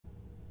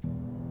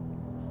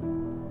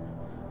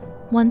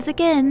Once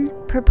again,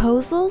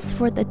 proposals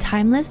for the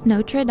timeless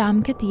Notre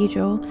Dame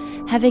Cathedral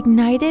have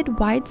ignited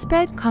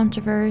widespread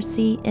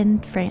controversy in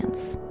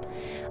France.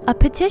 A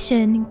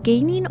petition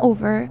gaining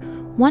over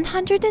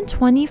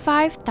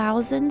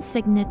 125,000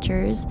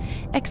 signatures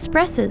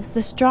expresses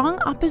the strong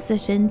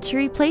opposition to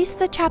replace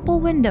the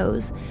chapel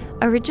windows,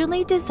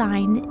 originally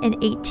designed in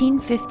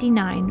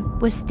 1859,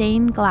 with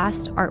stained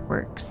glass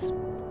artworks.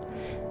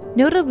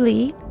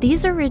 Notably,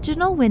 these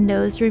original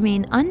windows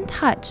remain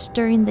untouched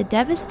during the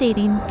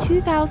devastating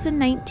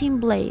 2019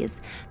 blaze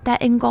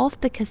that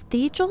engulfed the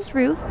cathedral's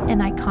roof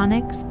and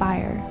iconic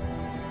spire.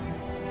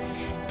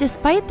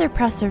 Despite their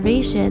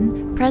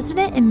preservation,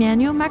 President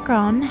Emmanuel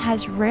Macron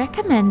has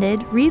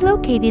recommended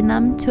relocating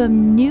them to a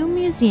new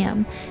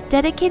museum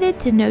dedicated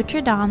to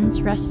Notre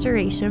Dame's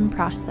restoration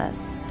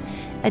process.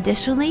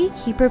 Additionally,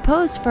 he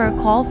proposed for a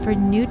call for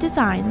new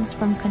designs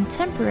from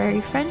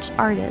contemporary French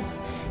artists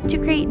to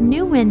create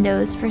new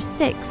windows for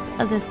 6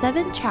 of the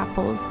 7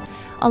 chapels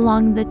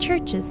along the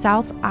church's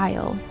south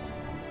aisle.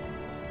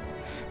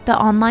 The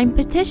online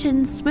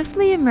petition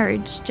swiftly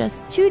emerged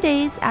just 2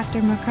 days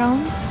after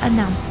Macron's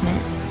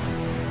announcement.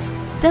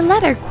 The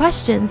letter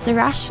questions the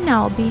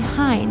rationale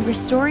behind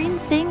restoring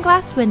stained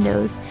glass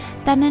windows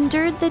that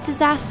endured the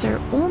disaster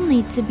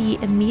only to be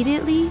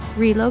immediately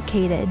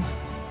relocated.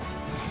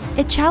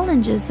 It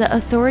challenges the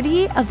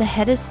authority of the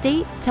head of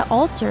state to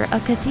alter a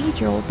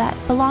cathedral that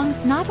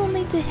belongs not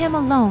only to him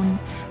alone,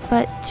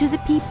 but to the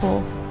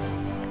people.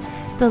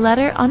 The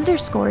letter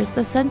underscores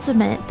the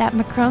sentiment that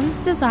Macron's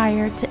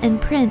desire to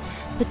imprint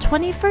the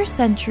 21st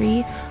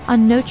century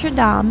on Notre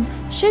Dame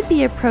should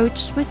be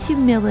approached with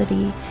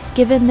humility,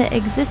 given the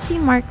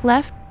existing mark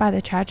left by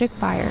the tragic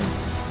fire.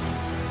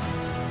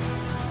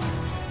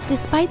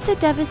 Despite the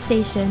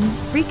devastation,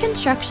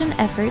 reconstruction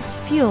efforts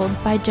fueled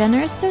by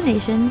generous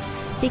donations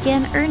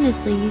began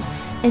earnestly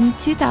in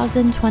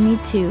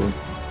 2022.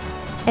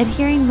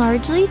 Adhering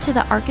largely to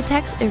the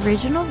architect's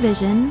original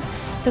vision,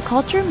 the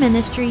Culture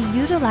Ministry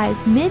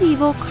utilized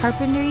medieval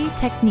carpentry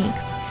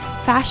techniques,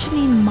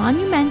 fashioning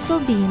monumental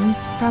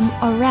beams from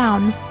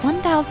around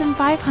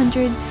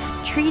 1,500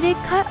 treated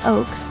cut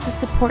oaks to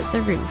support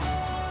the roof.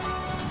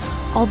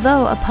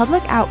 Although a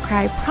public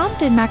outcry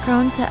prompted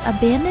Macron to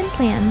abandon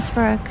plans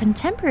for a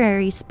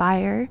contemporary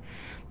spire,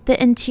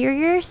 the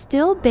interior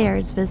still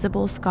bears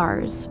visible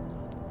scars.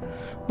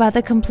 While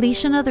the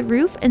completion of the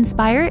roof and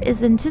spire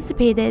is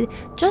anticipated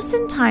just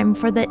in time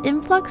for the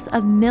influx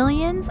of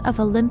millions of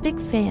Olympic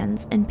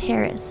fans in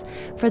Paris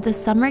for the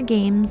Summer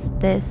Games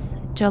this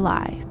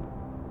July.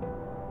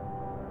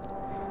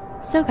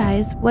 So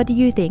guys, what do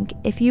you think?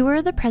 If you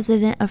were the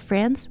president of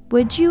France,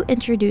 would you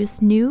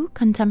introduce new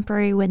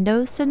contemporary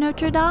windows to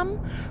Notre Dame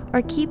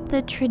or keep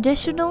the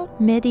traditional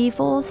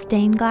medieval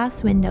stained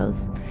glass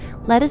windows?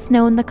 Let us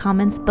know in the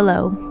comments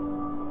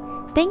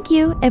below. Thank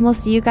you, and we'll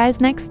see you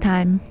guys next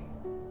time.